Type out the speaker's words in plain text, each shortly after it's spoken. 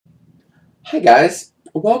Hi guys,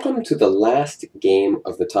 welcome to the last game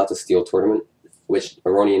of the Tata Steel tournament, which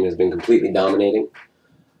Aronian has been completely dominating.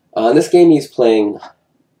 In this game he's playing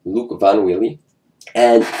Loek van Wely,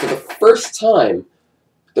 and for the first time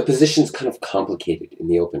the position's kind of complicated in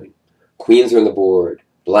the opening. Queens are on the board,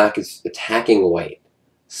 black is attacking white.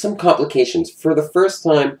 Some complications. For the first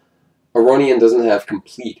time, Aronian doesn't have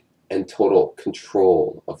complete and total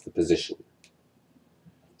control of the position.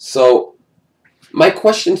 So, my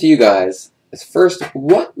question to you guys is first,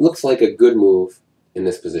 what looks like a good move in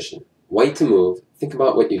this position? White to move, think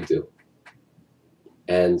about what you do.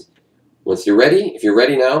 And once you're ready, if you're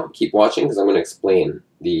ready now, keep watching because I'm going to explain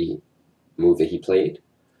the move that he played.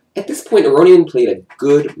 At this point, Aronian played a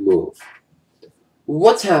good move.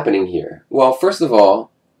 What's happening here? Well, first of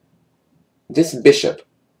all, this bishop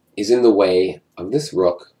is in the way of this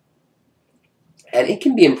rook, and it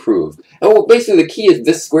can be improved. And well, basically the key is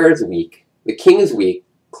this square is weak. The king is weak,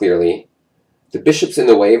 clearly. The bishop's in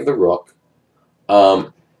the way of the rook.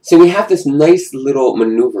 So we have this nice little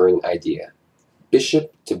maneuvering idea.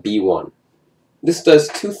 Bishop to b1. This does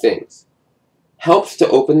two things. Helps to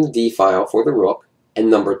open the d file for the rook, and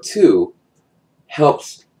number two,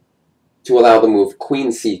 helps to allow the move queen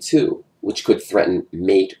c2, which could threaten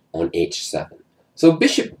mate on h7. So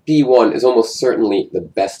bishop b1 is almost certainly the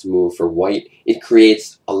best move for white. It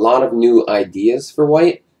creates a lot of new ideas for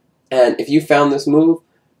white, and if you found this move,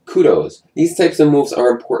 kudos. These types of moves are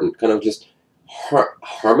important, kind of just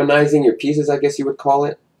harmonizing your pieces, I guess you would call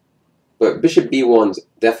it. But bishop b1's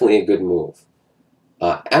definitely a good move.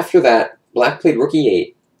 After that, black played rook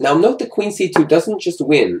e8. Now note that queen c2 doesn't just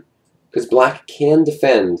win, because black can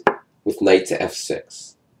defend with knight to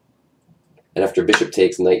f6. And after bishop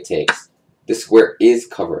takes, knight takes, this square is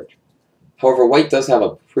covered. However, white does have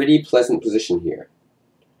a pretty pleasant position here.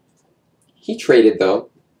 He traded, though.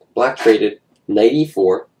 Black traded, knight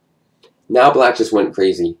e4. Now black just went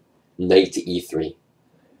crazy, knight to e3.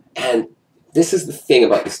 And this is the thing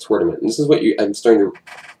about this tournament. And this is what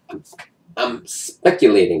I'm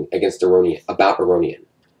speculating against Aronian, about Aronian.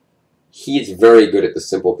 He is very good at the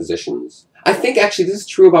simple positions. I think actually this is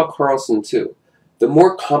true about Carlsen too. The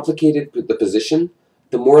more complicated the position,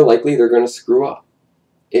 the more likely they're going to screw up.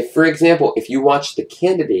 If, for example, if you watch the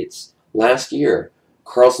candidates last year,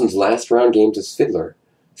 Carlsen's last round games as Fiddler,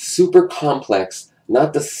 super complex,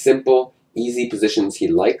 not the simple, easy positions he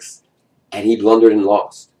likes, and he blundered and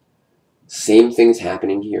lost. Same thing's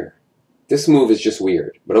happening here. This move is just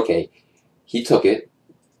weird, but okay. He took it.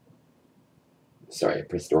 Sorry, I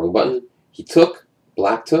pressed the wrong button. He took,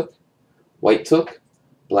 black took, white took,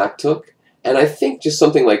 black took, and I think just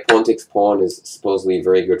something like pawn takes pawn is supposedly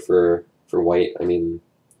very good for white. I mean,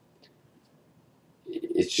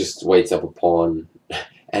 it's just white's up a pawn,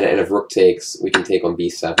 and if rook takes, we can take on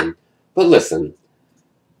b7. But listen,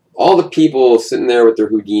 all the people sitting there with their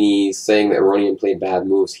Houdinis saying that Aronian played bad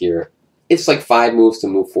moves here, it's like 5 moves to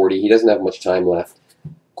move 40. He doesn't have much time left.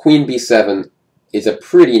 Queen b7 is a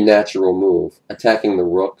pretty natural move, attacking the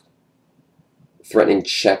rook, threatening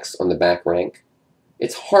checks on the back rank.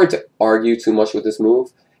 It's hard to argue too much with this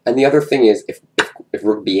move. And the other thing is, if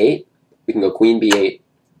rook b8, we can go queen b8,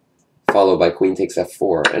 followed by queen takes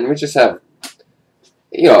f4. And we just have,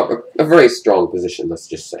 you know, a very strong position, let's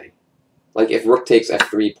just say. Like if rook takes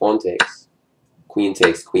f3, pawn takes, queen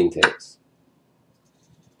takes, queen takes.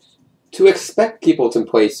 To expect people to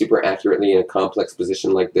play super accurately in a complex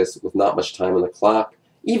position like this with not much time on the clock,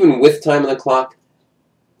 even with time on the clock,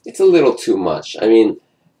 it's a little too much. I mean,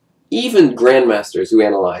 even grandmasters who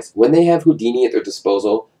analyze, when they have Houdini at their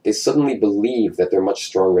disposal, they suddenly believe that they're much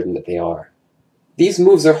stronger than that they are. These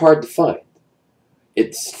moves are hard to find.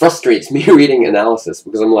 It frustrates me reading analysis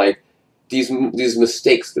because I'm like, these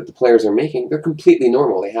mistakes that the players are making, they're completely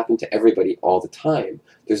normal. They happen to everybody all the time.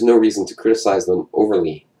 There's no reason to criticize them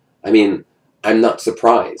overly. I mean, I'm not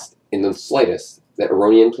surprised in the slightest that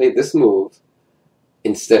Aronian played this move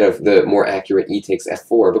instead of the more accurate e takes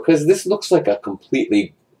f4, because this looks like a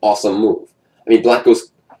completely awesome move. I mean,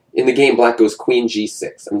 in the game, black goes queen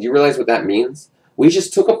g6. I mean, do you realize what that means? We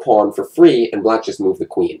just took a pawn for free, and black just moved the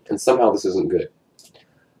queen, and somehow this isn't good.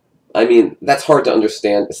 I mean, that's hard to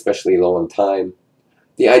understand, especially low on time.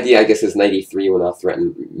 The idea, I guess, is knight e3 will now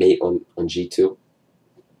threaten mate on g2.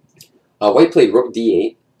 White played rook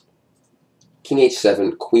d8, king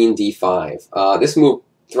h7, queen d5. This move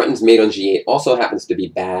threatens mate on g8, also happens to be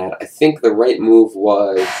bad. I think the right move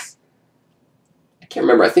was, I can't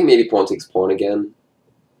remember, I think maybe pawn takes pawn again.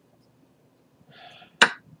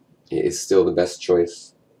 It is still the best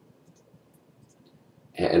choice.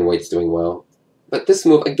 And white's doing well. But this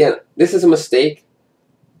move, again, this is a mistake,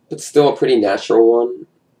 but still a pretty natural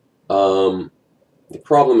one. The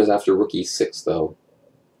problem is after rook e6, though,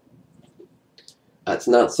 it's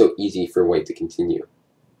not so easy for white to continue.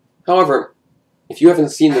 However, if you haven't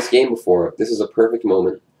seen this game before, this is a perfect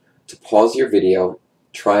moment to pause your video,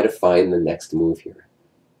 try to find the next move here.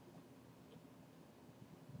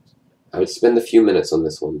 I would spend a few minutes on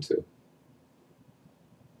this one too.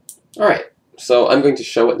 Alright, so I'm going to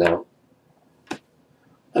show it now.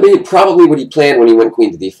 I mean, probably what he planned when he went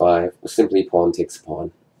queen to d5 was simply pawn takes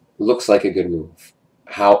pawn. Looks like a good move.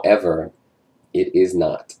 However, it is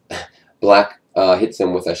not. Black hits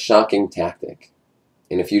him with a shocking tactic.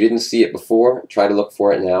 And if you didn't see it before, try to look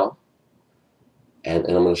for it now. And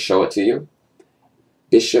I'm going to show it to you.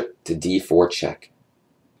 Bishop to d4 check.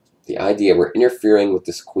 The idea, we're interfering with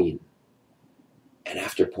this queen. And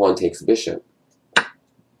after pawn takes bishop,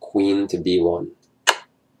 queen to b1.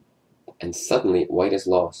 And suddenly, white is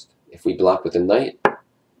lost. If we block with a knight,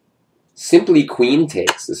 simply queen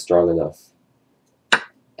takes is strong enough.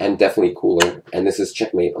 And definitely cooler. And this is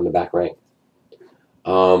checkmate on the back rank.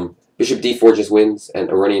 Bishop d4 just wins, and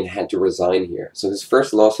Aronian had to resign here. So his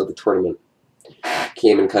first loss of the tournament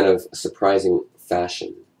came in kind of surprising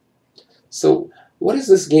fashion. So what does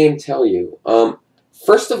this game tell you?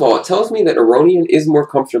 First of all, it tells me that Aronian is more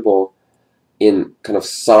comfortable in kind of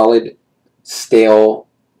solid, stale,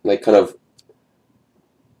 like kind of,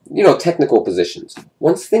 you know, technical positions.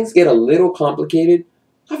 Once things get a little complicated,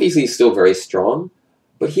 obviously he's still very strong,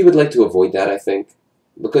 but he would like to avoid that, I think,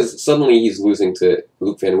 because suddenly he's losing to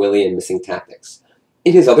Loek van Wely and missing tactics.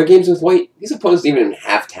 In his other games with white, his opponents didn't even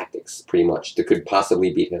have tactics, pretty much, that could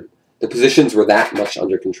possibly beat him. The positions were that much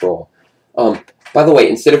under control. By the way,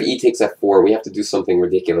 instead of e takes f4, we have to do something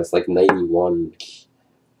ridiculous, like knight e1.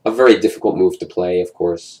 A very difficult move to play, of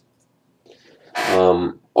course.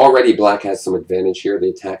 Already black has some advantage here. The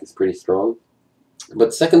attack is pretty strong.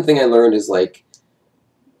 But second thing I learned is, like,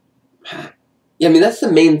 yeah, I mean, that's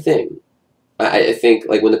the main thing. I think,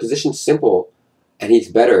 like, when the position's simple and he's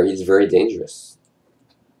better, he's very dangerous.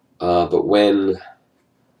 But when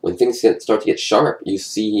things start to get sharp, you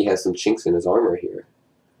see he has some chinks in his armor here.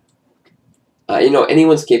 You know,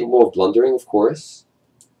 anyone's capable of blundering, of course.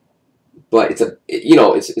 But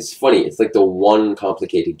it's funny. It's like the one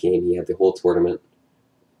complicated game he had the whole tournament.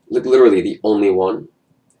 Like, literally the only one.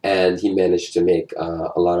 And he managed to make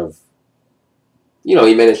a lot of, he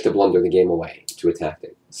managed to blunder the game away to a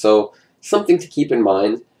tactic. So something to keep in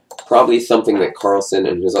mind. Probably something that Carlsen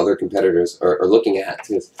and his other competitors are looking at.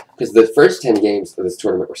 Because the first 10 games of this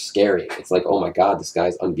tournament were scary. It's like, oh my god, this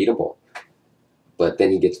guy's unbeatable. But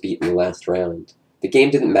then he gets beat in the last round. The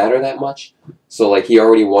game didn't matter that much. So, like, he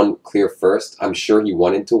already won clear first. I'm sure he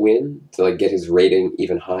wanted to win to, like, get his rating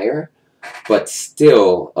even higher. But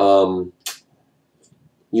still,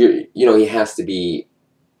 he has to be...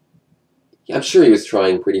 I'm sure he was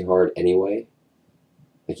trying pretty hard anyway.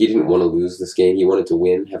 Like, he didn't want to lose this game. He wanted to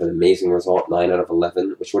win, have an amazing result, 9 out of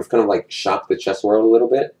 11, which would have kind of, like, shocked the chess world a little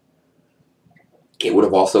bit. It would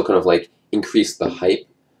have also kind of, like, increased the hype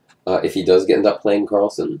if he does end up playing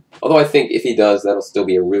Carlsen. Although I think if he does, that'll still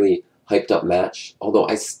be a really hyped-up match. Although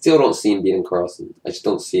I still don't see him beating Carlsen. I just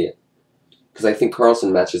don't see it. Because I think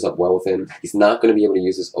Carlsen matches up well with him. He's not going to be able to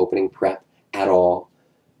use his opening prep at all.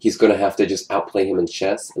 He's going to have to just outplay him in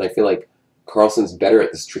chess. And I feel like Carlsen's better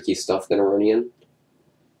at this tricky stuff than Aronian.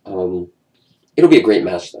 It'll be a great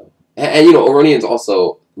match, though. And Aronian's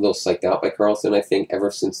also a little psyched out by Carlsen, I think,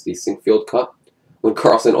 ever since the Sinkfield Cup, when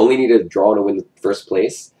Carlsen only needed a draw to win the first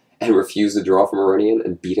place and refused to draw from Aronian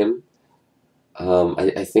and beat him.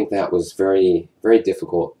 I think that was very, very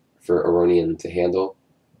difficult for Aronian to handle.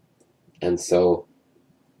 And so,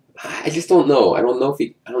 I just don't know. I don't know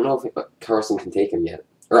if Carlsen can take him yet.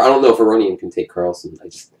 Or I don't know if Aronian can take Carlsen.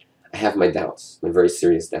 I have my doubts, my very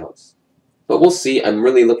serious doubts. But we'll see. I'm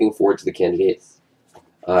really looking forward to the candidates.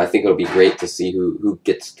 I think it'll be great to see who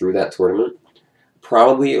gets through that tournament.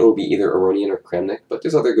 Probably it'll be either Aronian or Kramnik, but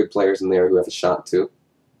there's other good players in there who have a shot too.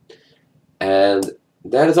 And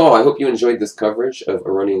that is all. I hope you enjoyed this coverage of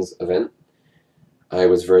Aronian's event. I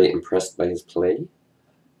was very impressed by his play.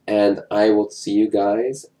 And I will see you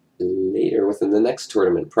guys later within the next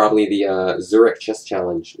tournament. Probably the Zurich Chess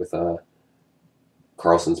Challenge with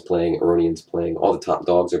Carlsen's playing, Aronian's playing. All the top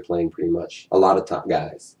dogs are playing pretty much. A lot of top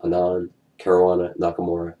guys. Anand, Caruana,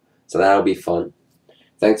 Nakamura. So that'll be fun.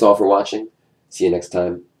 Thanks all for watching. See you next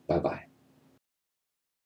time. Bye-bye.